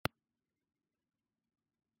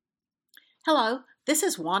Hello, this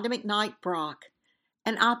is Wanda McKnight Brock,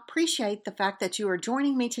 and I appreciate the fact that you are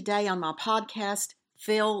joining me today on my podcast,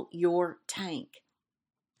 Fill Your Tank.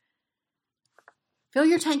 Fill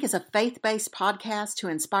Your Tank is a faith-based podcast to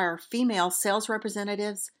inspire female sales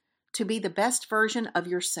representatives to be the best version of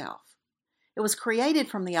yourself. It was created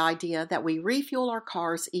from the idea that we refuel our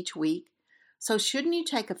cars each week, so shouldn't you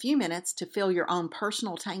take a few minutes to fill your own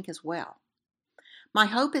personal tank as well? My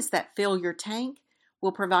hope is that Fill Your Tank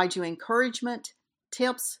will provide you encouragement,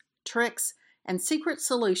 tips, tricks, and secret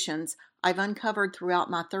solutions I've uncovered throughout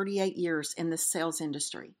my 38 years in this sales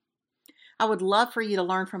industry. I would love for you to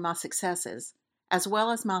learn from my successes, as well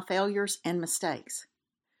as my failures and mistakes.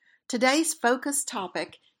 Today's focus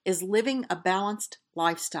topic is living a balanced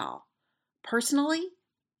lifestyle, personally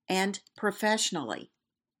and professionally.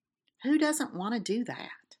 Who doesn't want to do that?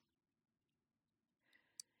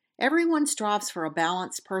 Everyone strives for a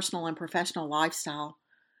balanced personal and professional lifestyle,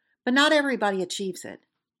 but not everybody achieves it.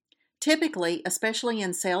 Typically, especially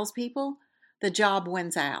in salespeople, the job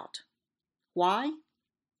wins out. Why?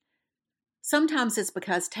 Sometimes it's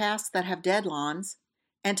because tasks that have deadlines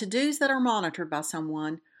and to-dos that are monitored by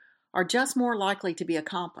someone are just more likely to be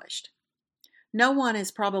accomplished. No one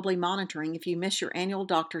is probably monitoring if you miss your annual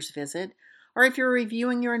doctor's visit, or if you're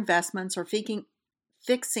reviewing your investments or fixing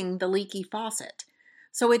the leaky faucet.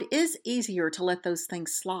 So it is easier to let those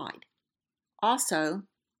things slide. Also,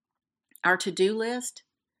 our to-do list,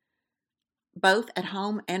 both at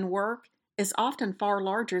home and work, is often far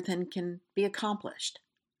larger than can be accomplished.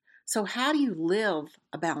 So how do you live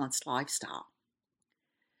a balanced lifestyle?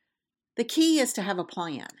 The key is to have a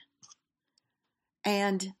plan.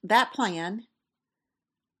 And that plan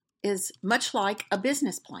is much like a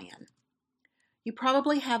business plan. You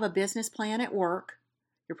probably have a business plan at work.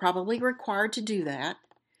 You're probably required to do that,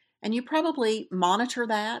 and you probably monitor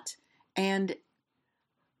that and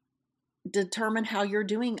determine how you're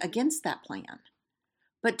doing against that plan.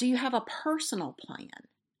 But do you have a personal plan,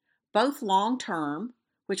 both long-term,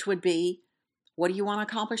 which would be what do you want to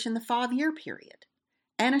accomplish in the 5-year period,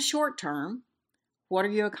 and a short-term, what are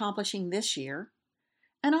you accomplishing this year,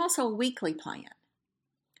 and also a weekly plan.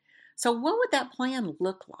 So what would that plan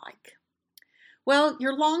look like? Well,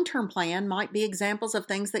 your long-term plan might be examples of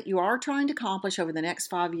things that you are trying to accomplish over the next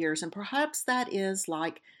 5 years, and perhaps that is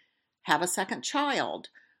like have a second child,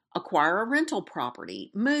 acquire a rental property,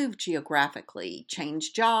 move geographically,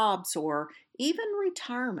 change jobs, or even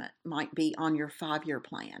retirement might be on your 5-year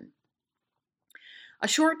plan. A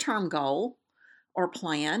short-term goal or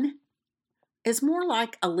plan is more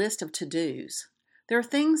like a list of to-dos. There are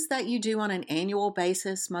things that you do on an annual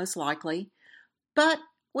basis, most likely, but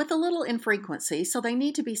with a little infrequency, so they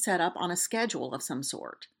need to be set up on a schedule of some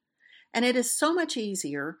sort. And it is so much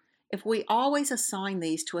easier if we always assign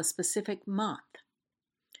these to a specific month.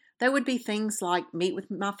 They would be things like meet with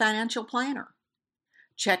my financial planner,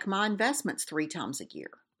 check my investments 3 times a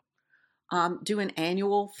year, do an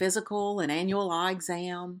annual physical, an annual eye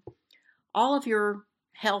exam, all of your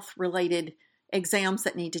health-related exams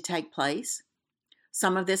that need to take place.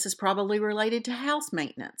 Some of this is probably related to house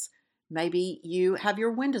maintenance. Maybe you have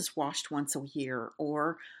your windows washed once a year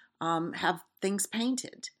or have things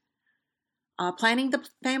painted. Planning the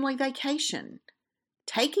family vacation,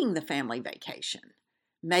 taking the family vacation.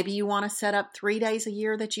 Maybe you want to set up 3 days a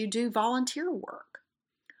year that you do volunteer work.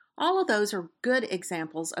 All of those are good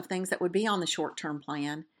examples of things that would be on the short-term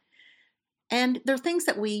plan. And they're things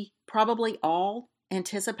that we probably all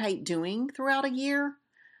anticipate doing throughout a year,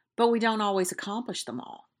 but we don't always accomplish them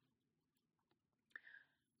all.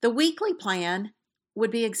 The weekly plan would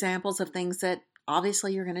be examples of things that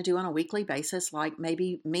obviously you're going to do on a weekly basis, like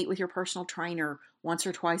maybe meet with your personal trainer once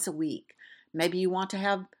or twice a week. Maybe you want to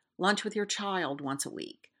have lunch with your child once a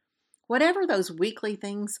week. Whatever those weekly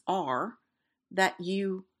things are that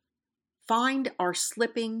you find are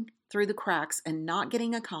slipping through the cracks and not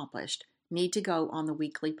getting accomplished need to go on the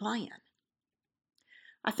weekly plan.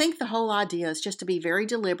 I think the whole idea is just to be very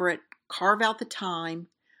deliberate, carve out the time,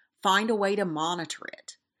 find a way to monitor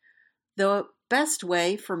it. The best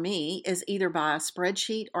way for me is either by a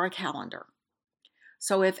spreadsheet or a calendar.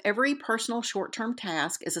 So if every personal short-term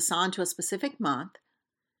task is assigned to a specific month,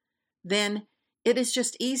 then it is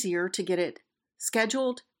just easier to get it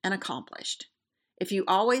scheduled and accomplished. If you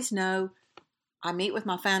always know, I meet with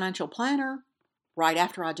my financial planner right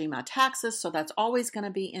after I do my taxes, so that's always going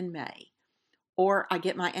to be in May. Or I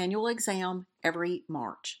get my annual exam every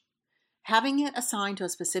March. Having it assigned to a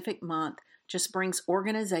specific month just brings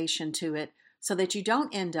organization to it so that you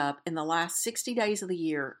don't end up in the last 60 days of the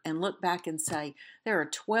year and look back and say, there are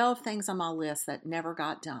 12 things on my list that never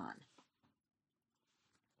got done.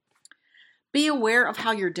 Be aware of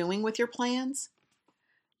how you're doing with your plans.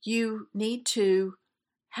 You need to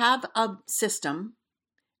have a system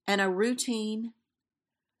and a routine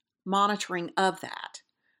monitoring of that.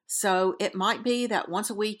 So it might be that once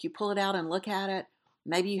a week you pull it out and look at it.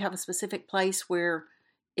 Maybe you have a specific place where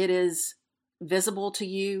it is visible to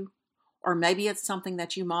you, or maybe it's something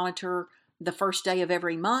that you monitor the first day of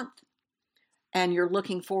every month and you're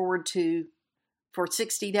looking forward to for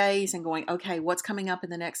 60 days and going, okay, what's coming up in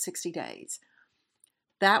the next 60 days?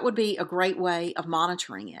 That would be a great way of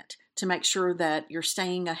monitoring it to make sure that you're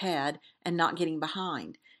staying ahead and not getting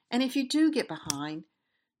behind. And if you do get behind,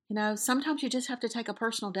 sometimes you just have to take a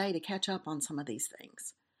personal day to catch up on some of these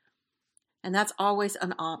things. And that's always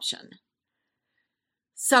an option.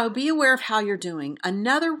 So be aware of how you're doing.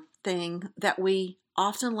 Another thing that we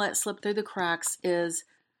often let slip through the cracks is,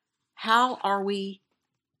 how are we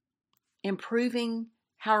improving?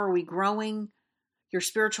 How are we growing your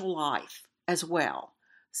spiritual life as well?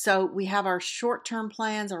 So we have our short-term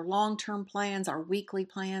plans, our long-term plans, our weekly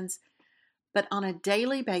plans, but on a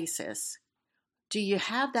daily basis, do you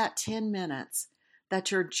have that 10 minutes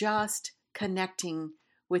that you're just connecting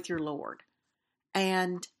with your Lord?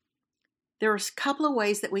 And there's a couple of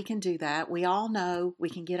ways that we can do that. We all know we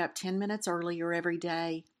can get up 10 minutes earlier every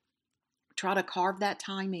day. Try to carve that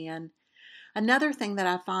time in. Another thing that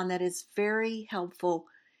I find that is very helpful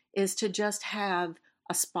is to just have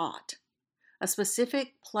a spot, a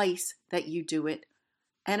specific place that you do it,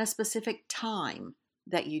 and a specific time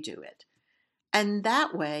that you do it. And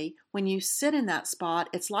that way, when you sit in that spot,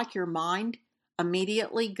 it's like your mind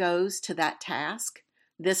immediately goes to that task.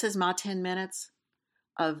 This is my 10 minutes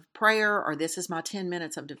of prayer, or this is my 10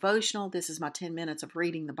 minutes of devotional. This is my 10 minutes of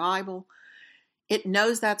reading the Bible. It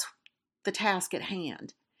knows that's the task at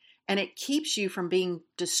hand. And it keeps you from being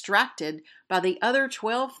distracted by the other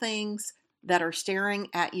 12 things that are staring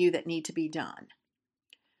at you that need to be done.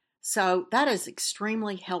 So that is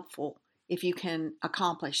extremely helpful if you can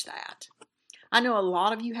accomplish that. I know a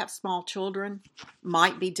lot of you have small children,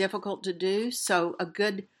 might be difficult to do. So a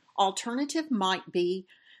good alternative might be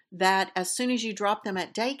that as soon as you drop them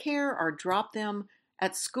at daycare or drop them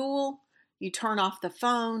at school, you turn off the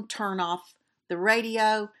phone, turn off the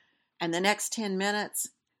radio, and the next 10 minutes,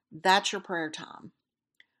 that's your prayer time.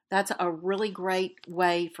 That's a really great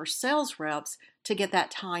way for sales reps to get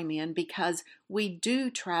that time in, because we do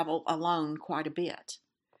travel alone quite a bit.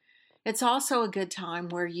 It's also a good time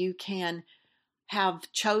where you can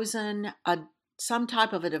have chosen some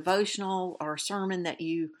type of a devotional or a sermon that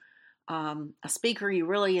you, a speaker you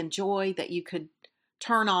really enjoy, that you could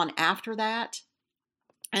turn on after that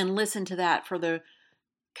and listen to that for the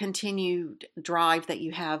continued drive that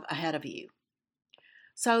you have ahead of you.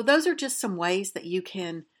 So those are just some ways that you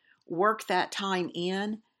can work that time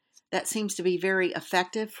in. That seems to be very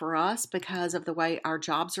effective for us because of the way our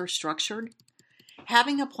jobs are structured.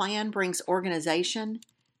 Having a plan brings organization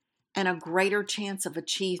and a greater chance of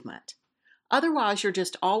achievement. Otherwise, you're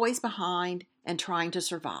just always behind and trying to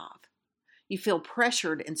survive. You feel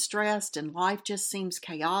pressured and stressed, and life just seems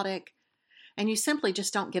chaotic, and you simply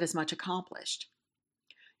just don't get as much accomplished.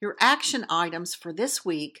 Your action items for this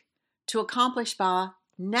week to accomplish by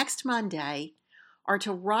next Monday are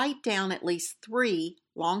to write down at least 3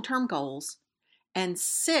 long-term goals and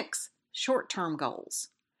 6 short-term goals,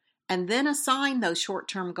 and then assign those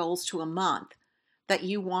short-term goals to a month that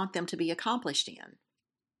you want them to be accomplished in.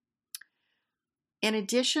 In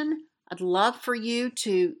addition, I'd love for you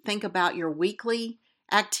to think about your weekly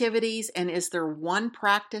activities, and is there one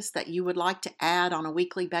practice that you would like to add on a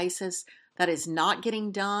weekly basis that is not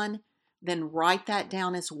getting done? Then write that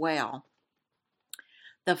down as well.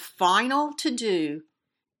 The final to do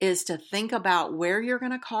is to think about where you're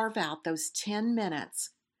going to carve out those 10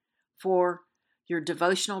 minutes for your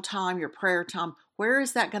devotional time, your prayer time. Where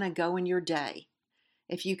is that going to go in your day?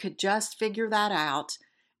 If you could just figure that out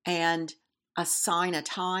and assign a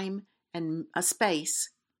time and a space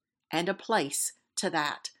and a place to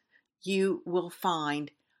that, you will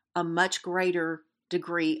find a much greater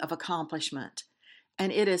degree of accomplishment.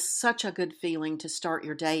 And it is such a good feeling to start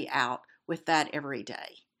your day out with that every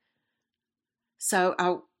day. So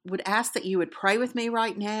I would ask that you would pray with me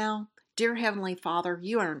right now. Dear Heavenly Father,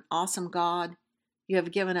 you are an awesome God. You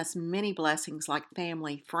have given us many blessings like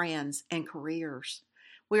family, friends, and careers.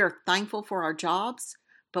 We are thankful for our jobs,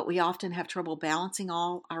 but we often have trouble balancing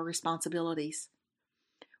all our responsibilities.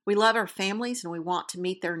 We love our families and we want to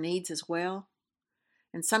meet their needs as well.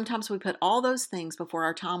 And sometimes we put all those things before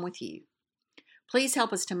our time with you. Please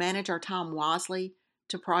help us to manage our time wisely,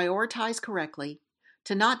 to prioritize correctly,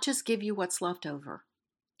 to not just give you what's left over.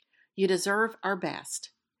 You deserve our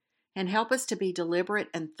best. and help us to be deliberate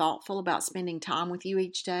and thoughtful about spending time with you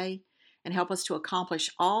each day, and help us to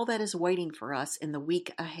accomplish all that is waiting for us in the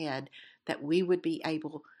week ahead, that we would be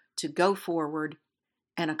able to go forward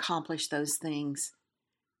and accomplish those things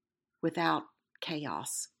without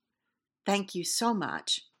chaos. Thank you so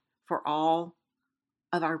much for all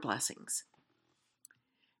of our blessings.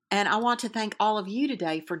 And I want to thank all of you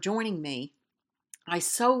today for joining me. I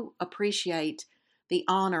so appreciate the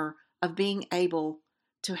honor of being able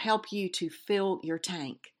to help you to fill your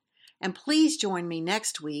tank. And please join me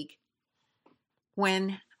next week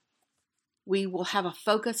when we will have a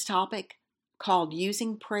focus topic called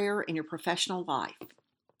Using Prayer in Your Professional Life.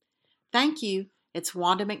 Thank you. It's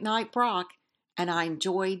Wanda McKnight Brock, and I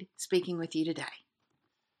enjoyed speaking with you today.